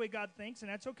don't like the way God thinks, and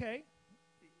that's okay.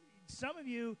 Some of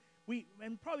you,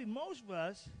 and probably most of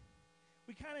us,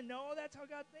 we kind of know that's how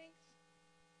God thinks,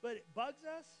 but it bugs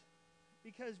us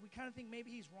because we kind of think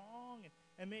maybe he's wrong,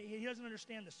 and maybe he doesn't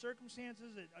understand the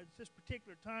circumstances at this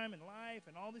particular time in life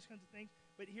and all these kinds of things.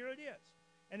 But here it is.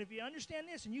 And if you understand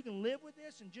this and you can live with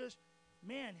this and just,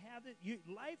 man, have it,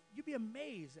 you'd be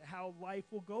amazed at how life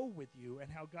will go with you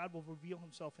and how God will reveal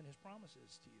himself in his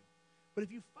promises to you. But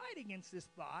if you fight against this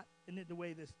thought and the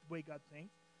way God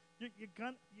thinks, you're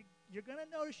gonna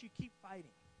notice you keep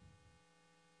fighting.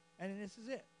 And this is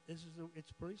it.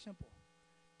 It's pretty simple.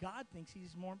 God thinks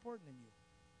he's more important than you.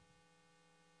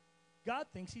 God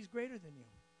thinks he's greater than you.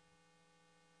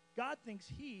 God thinks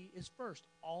he is first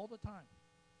all the time.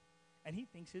 And he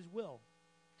thinks his will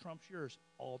trumps yours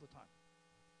all the time.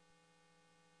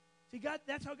 See, God,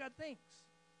 that's how God thinks.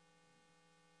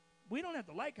 We don't have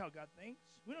to like how God thinks.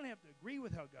 We don't have to agree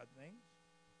with how God thinks.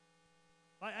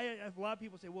 I have a lot of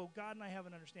people say, well, God and I have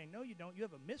an understanding. No, you don't. You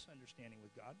have a misunderstanding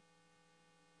with God.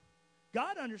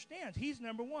 God understands. He's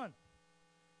number one.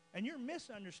 And you're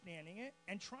misunderstanding it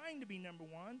and trying to be number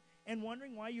one and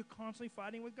wondering why you're constantly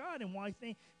fighting with God and why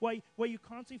you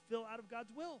constantly feel out of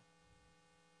God's will.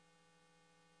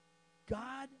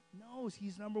 God knows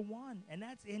he's number one. And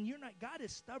God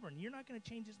is stubborn. You're not going to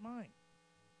change his mind.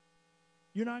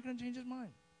 You're not going to change his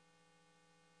mind.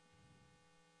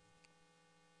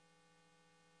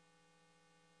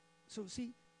 So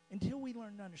see, until we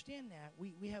learn to understand that,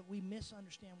 we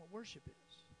misunderstand what worship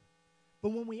is.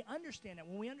 But when we understand that,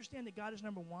 when we understand that God is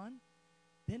number one,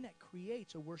 then that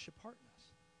creates a worship heart in us.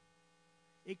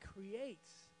 It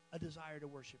creates a desire to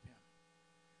worship him.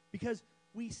 Because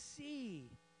we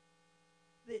see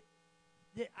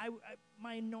that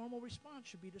my normal response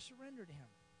should be to surrender to him.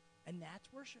 And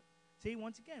that's worship. See,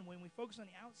 once again, when we focus on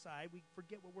the outside, we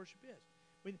forget what worship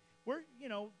is. We're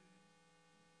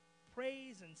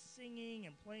praise and singing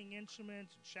and playing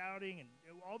instruments and shouting and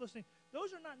all those things,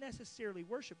 those are not necessarily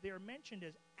worship. They are mentioned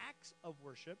as acts of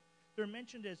worship. They're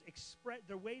mentioned as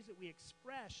they're ways that we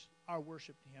express our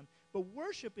worship to him. But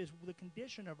worship is the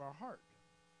condition of our heart.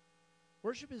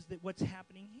 Worship is what's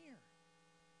happening here.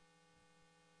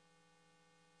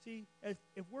 See,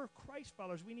 if we're Christ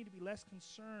followers, we need to be less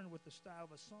concerned with the style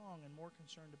of a song and more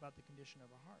concerned about the condition of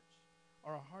our hearts.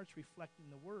 Are our hearts reflecting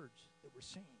the words that we're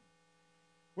singing?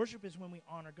 Worship is when we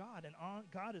honor God, and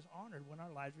God is honored when our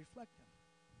lives reflect him.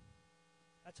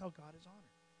 That's how God is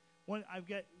honored. I've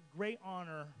got great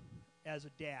honor as a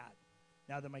dad,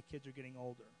 now that my kids are getting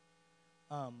older.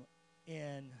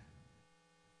 And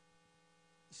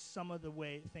some of the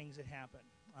things that happen,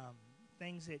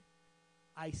 things that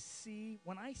I see,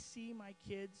 when I see my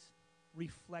kids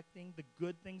reflecting the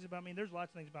good things about me, there's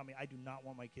lots of things about me I do not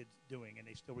want my kids doing, and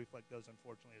they still reflect those,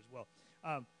 unfortunately, as well.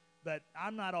 But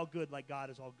I'm not all good like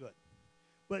God is all good.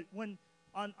 But when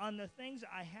on the things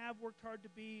I have worked hard to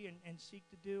be and seek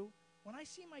to do, when I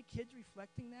see my kids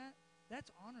reflecting that,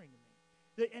 that's honoring to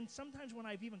me. And sometimes when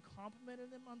I've even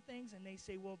complimented them on things and they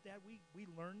say, well, Dad, we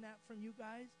learned that from you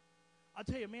guys, I'll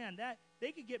tell you, man, that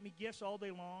they could get me gifts all day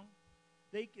long.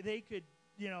 They could,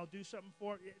 do something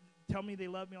tell me they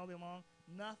love me all day long.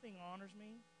 Nothing honors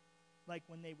me like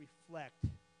when they reflect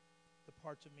the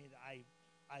parts of me that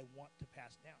I want to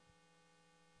pass down.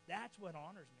 That's what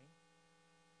honors me.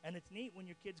 And it's neat when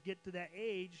your kids get to that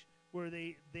age where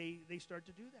they start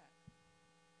to do that.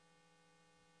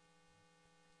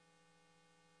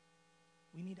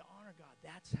 We need to honor God.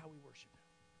 That's how we worship him.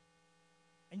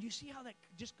 And you see how that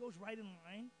just goes right in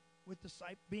line with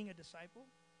being a disciple?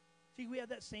 See, we have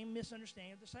that same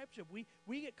misunderstanding of discipleship.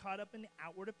 We get caught up in the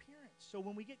outward appearance. So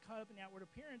when we get caught up in the outward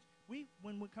appearance, when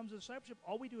it comes to discipleship,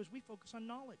 all we do is we focus on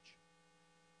knowledge.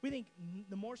 We think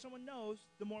the more someone knows,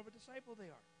 the more of a disciple they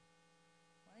are.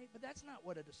 Right? But that's not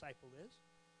what a disciple is.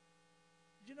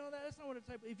 Did you know that? That's not what a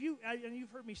disciple is. And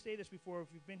you've heard me say this before if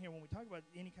you've been here when we talk about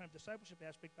any kind of discipleship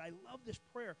aspect, but I love this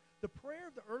prayer. The prayer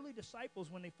of the early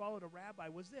disciples when they followed a rabbi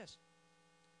was this: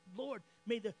 Lord,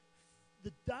 may the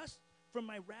dust from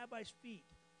my rabbi's feet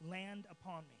land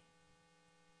upon me.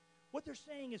 What they're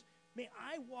saying is, may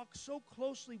I walk so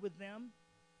closely with them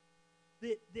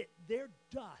that their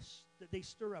dust that they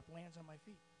stir up lands on my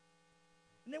feet.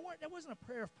 And that wasn't a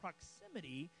prayer of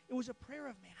proximity. It was a prayer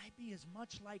of, may I be as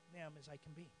much like them as I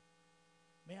can be.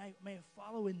 May I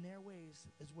follow in their ways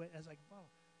as I can follow.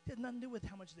 It has nothing to do with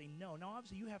how much they know. Now,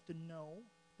 obviously, you have to know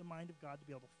the mind of God to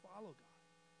be able to follow God.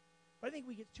 But I think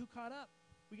we get too caught up.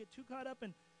 We get too caught up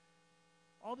in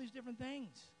all these different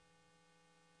things.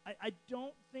 I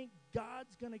don't think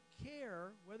God's going to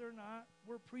care whether or not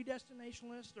we're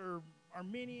predestinationalists or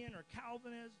Arminian or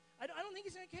Calvinist. I don't think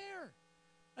he's going to care.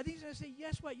 I think he's going to say,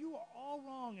 yes, what? You are all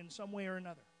wrong in some way or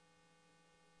another.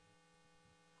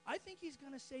 I think he's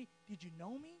going to say, did you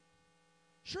know me?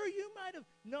 Sure, you might have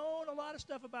known a lot of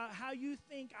stuff about how you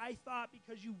think I thought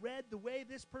because you read the way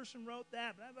this person wrote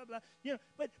that, blah, blah, blah.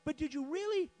 But did you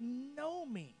really know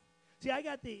me? See, I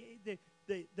got the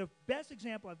best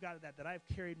example I've got of that I've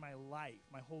carried my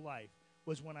whole life,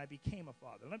 was when I became a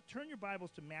father. Turn your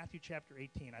Bibles to Matthew chapter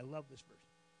 18. I love this verse.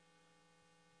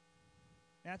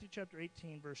 Matthew chapter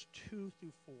 18, verse 2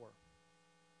 through 4.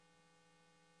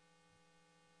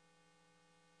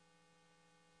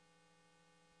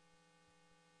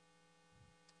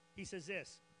 He says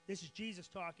this. This is Jesus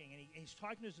talking, and he's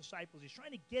talking to his disciples. He's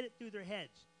trying to get it through their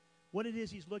heads, what it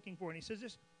is he's looking for. And he says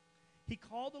this. He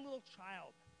called a little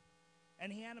child,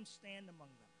 and he had him stand among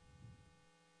them.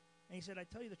 And he said, I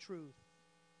tell you the truth,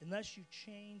 unless you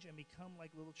change and become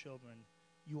like little children,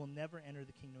 you will never enter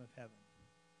the kingdom of heaven.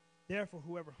 Therefore,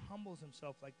 whoever humbles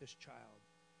himself like this child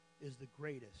is the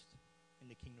greatest in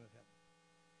the kingdom of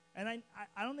heaven. And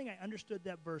I don't think I understood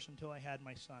that verse until I had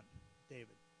my son,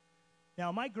 David.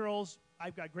 Now, my girls,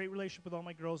 I've got a great relationship with all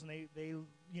my girls, and they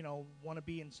want to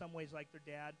be in some ways like their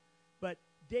dad. But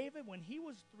David, when he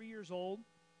was 3 years old,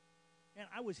 man,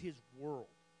 I was his world.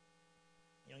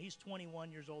 He's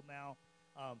 21 years old now,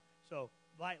 so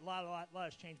a lot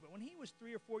has changed. But when he was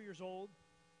 3 or 4 years old,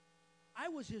 I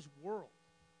was his world.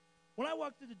 When I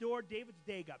walked through the door, David's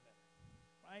day got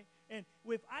better, right? And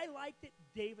if I liked it,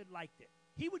 David liked it.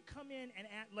 He would come in and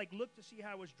look to see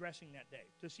how I was dressing that day,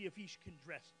 to see if he can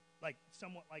dress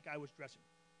somewhat like I was dressing.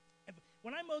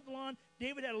 When I mowed the lawn,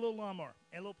 David had a little lawnmower,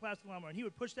 a little plastic lawnmower, and he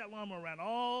would push that lawnmower around the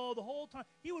whole time.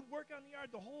 He would work out in the yard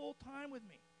the whole time with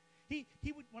me.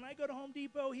 He would, when I go to Home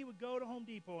Depot, he would go to Home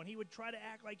Depot, and he would try to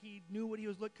act like he knew what he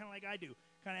was looking, kind of like I do,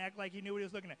 kind of act like he knew what he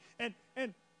was looking at.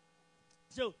 And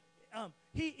so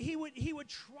he would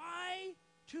try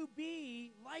to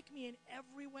be like me in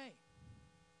every way.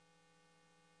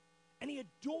 And he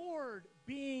adored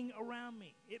being around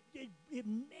me. It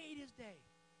made his day.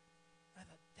 I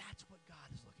thought, that's what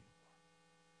God is looking for.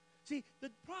 See,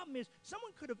 the problem is,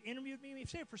 someone could have interviewed me.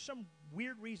 Say for some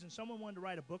weird reason, someone wanted to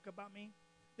write a book about me.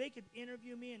 They could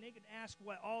interview me, and they could ask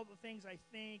all the things I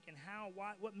think and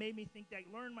what made me think that,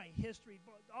 learn my history,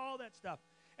 all that stuff.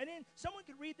 And then someone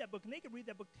could read that book, and they could read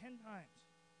that book 10 times.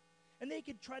 And they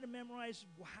could try to memorize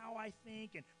how I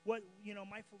think and what,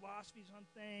 my philosophies on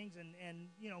things and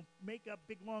make up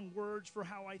big, long words for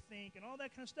how I think and all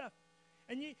that kind of stuff.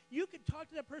 And you could talk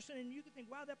to that person, and you could think,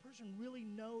 wow, that person really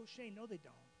knows Shane. No, they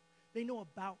don't. They know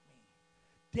about me.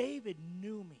 David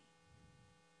knew me.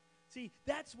 See,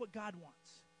 that's what God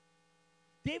wants.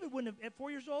 David wouldn't have, at 4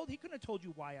 years old, he couldn't have told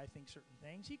you why I think certain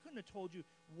things. He couldn't have told you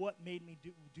what made me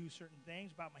do certain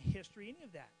things, about my history, any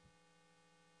of that.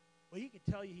 Well, he could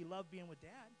tell you he loved being with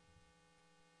Dad.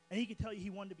 And he could tell you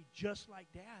he wanted to be just like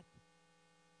Dad.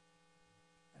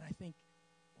 And I think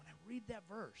when I read that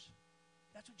verse,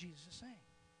 that's what Jesus is saying.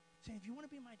 He's saying, if you want to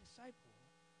be my disciple,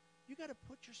 you got to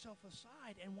put yourself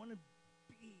aside and want to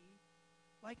be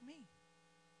like me.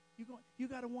 You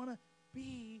got to want to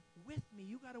be with me.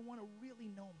 You got to want to really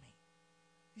know me.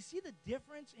 You see the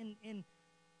difference in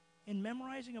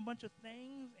memorizing a bunch of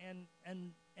things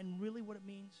and really what it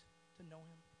means to know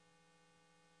him?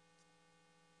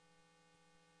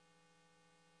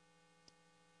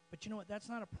 But you know what? That's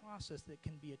not a process that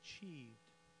can be achieved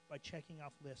by checking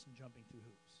off lists and jumping through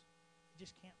hoops. It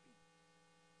just can't be.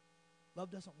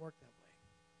 Love doesn't work that way.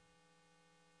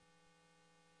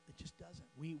 It just doesn't.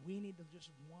 We need to just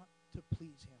want to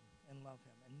please him and love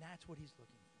him, and that's what he's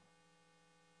looking for.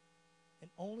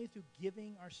 And only through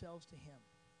giving ourselves to him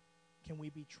can we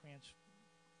be transformed.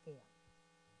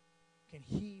 Can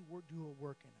he do a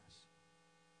work in us?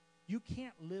 You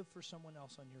can't live for someone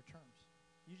else on your terms.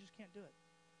 You just can't do it.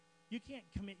 You can't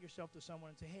commit yourself to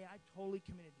someone and say, hey, I totally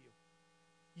committed to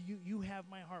you. You have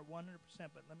my heart 100%,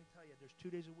 but let me tell you, there's 2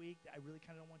 days a week that I really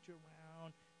kind of don't want you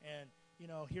around, and,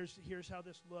 here's how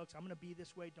this looks. I'm going to be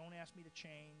this way. Don't ask me to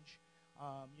change.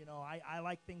 I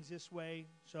like things this way,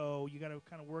 so you got to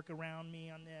kind of work around me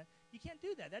on that. You can't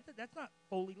do that. That's not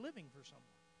fully living for someone.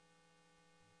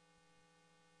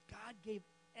 God gave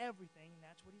everything, and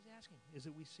that's what he's asking, is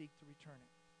that we seek to return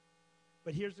it.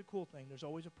 But here's the cool thing. There's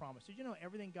always a promise. Did you know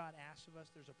everything God asks of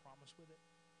us, there's a promise with it?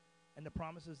 And the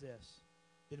promise is this,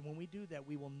 that when we do that,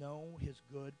 we will know his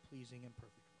good, pleasing, and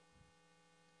perfect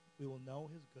will. We will know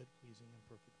his good, pleasing, and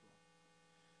perfect will.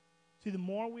 See, the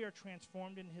more we are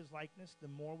transformed in his likeness, the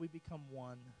more we become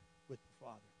one with the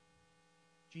Father.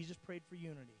 Jesus prayed for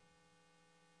unity.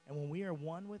 And when we are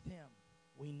one with him,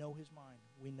 we know his mind.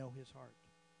 We know his heart.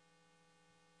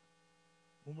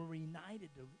 When we're united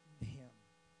to him,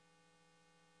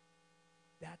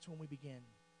 that's when we begin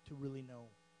to really know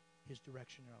his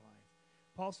direction in our life.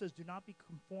 Paul says, do not be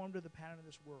conformed to the pattern of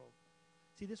this world.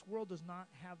 See, this world does not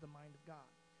have the mind of God.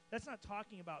 That's not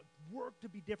talking about work to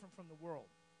be different from the world.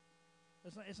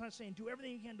 It's not saying do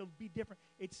everything you can to be different.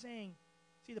 It's saying,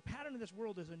 see, the pattern of this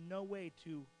world is in no way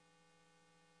to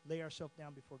lay ourselves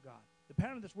down before God. The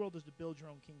pattern of this world is to build your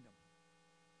own kingdom.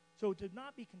 So to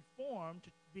not be conformed,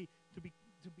 to be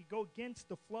go against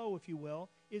the flow, if you will,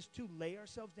 is to lay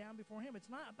ourselves down before him. It's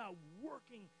not about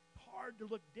working hard to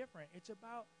look different. It's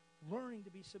about learning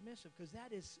to be submissive, because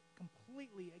that is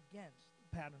completely against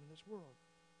the pattern of this world.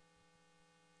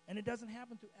 And it doesn't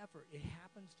happen through effort. It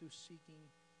happens through seeking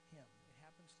him. It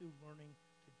happens through learning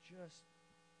to just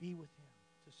be with him,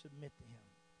 to submit to him.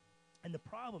 And the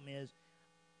problem is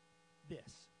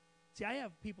this. See, I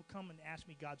have people come and ask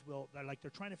me God's will.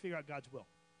 They're trying to figure out God's will.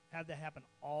 Have that happen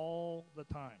all the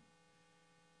time.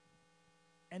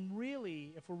 And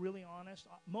really, if we're really honest,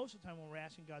 most of the time when we're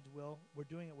asking God's will, we're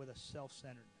doing it with a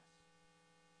self-centeredness.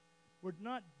 We're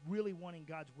not really wanting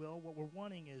God's will. What we're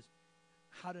wanting is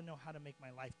how to know how to make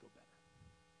my life go better.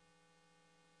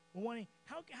 We're wanting,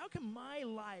 how can my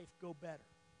life go better?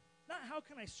 Not how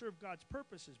can I serve God's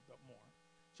purposes but more.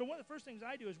 So one of the first things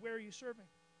I do is, where are you serving?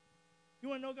 You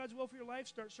want to know God's will for your life?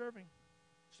 Start serving.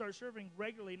 Start serving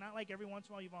regularly, not like every once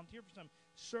in a while you volunteer for something.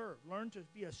 Serve. Learn to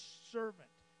be a servant.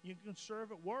 You can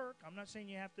serve at work. I'm not saying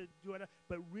you have to do it,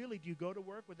 but really, do you go to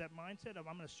work with that mindset of,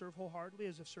 I'm going to serve wholeheartedly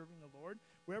as if serving the Lord?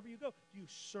 Wherever you go, do you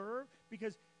serve?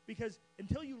 Because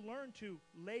until you learn to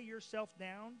lay yourself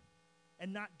down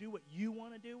and not do what you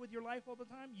want to do with your life all the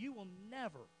time, you will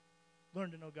never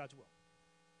learn to know God's will.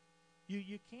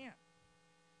 You can't.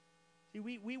 See,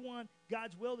 we want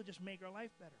God's will to just make our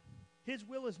life better. His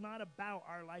will is not about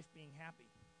our life being happy.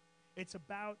 It's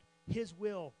about his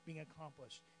will being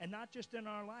accomplished. And not just in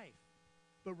our life,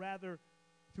 but rather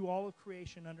through all of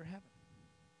creation under heaven.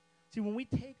 See, when we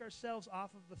take ourselves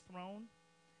off of the throne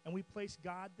and we place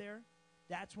God there,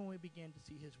 that's when we begin to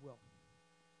see his will.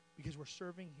 Because we're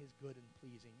serving his good and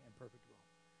pleasing and perfect will.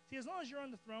 See, as long as you're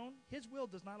on the throne, his will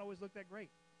does not always look that great.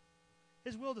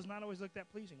 His will does not always look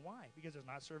that pleasing. Why? Because it's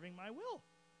not serving my will.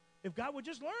 If God would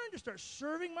just learn to start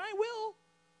serving my will,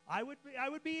 I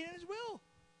would be in his will.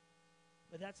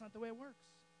 But that's not the way it works.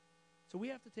 So we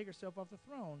have to take ourselves off the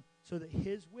throne so that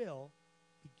his will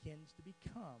begins to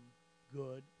become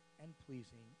good and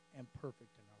pleasing and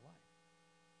perfect in our life.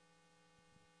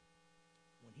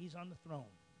 When he's on the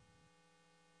throne,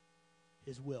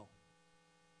 his will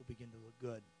begin to look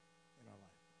good in our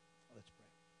life. Let's pray.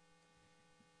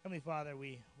 Heavenly Father,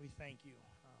 we thank you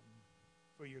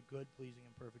for your good, pleasing,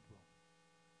 and perfect will.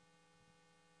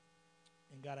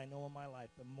 And God, I know in my life,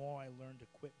 the more I learn to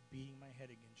quit beating my head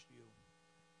against you,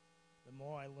 the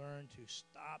more I learn to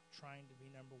stop trying to be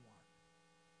number one,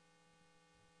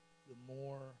 the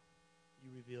more you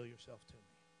reveal yourself to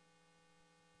me.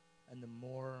 And the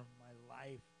more my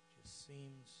life just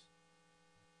seems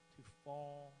to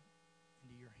fall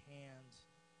into your hands,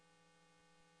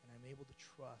 and I'm able to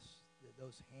trust that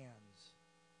those hands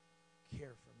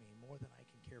care for me more than I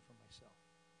can care for myself.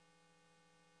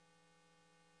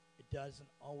 It doesn't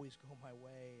always go my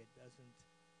way. It doesn't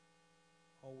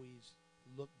always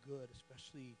look good,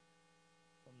 especially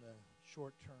from the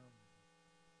short term.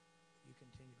 You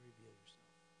continue to reveal yourself.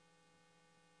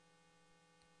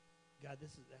 God,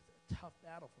 that's a tough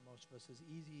battle for most of us. As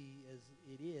easy as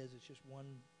it is, it's just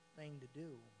one thing to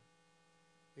do.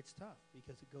 It's tough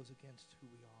because it goes against who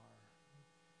we are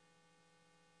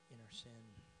in our sin.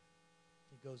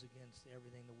 It goes against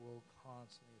everything the world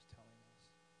constantly is telling us.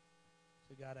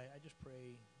 So God, I just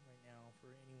pray right now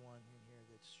for anyone in here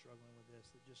that's struggling with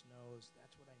this, that just knows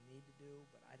that's what I need to do,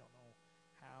 but I don't know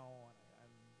how,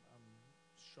 and I'm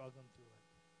struggling through it.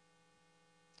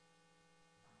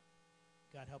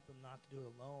 God, help them not to do it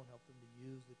alone. Help them to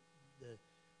use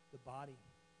the body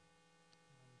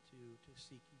to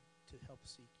seek you, to help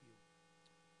seek you,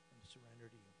 and to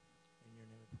surrender to you. In your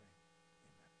name we pray.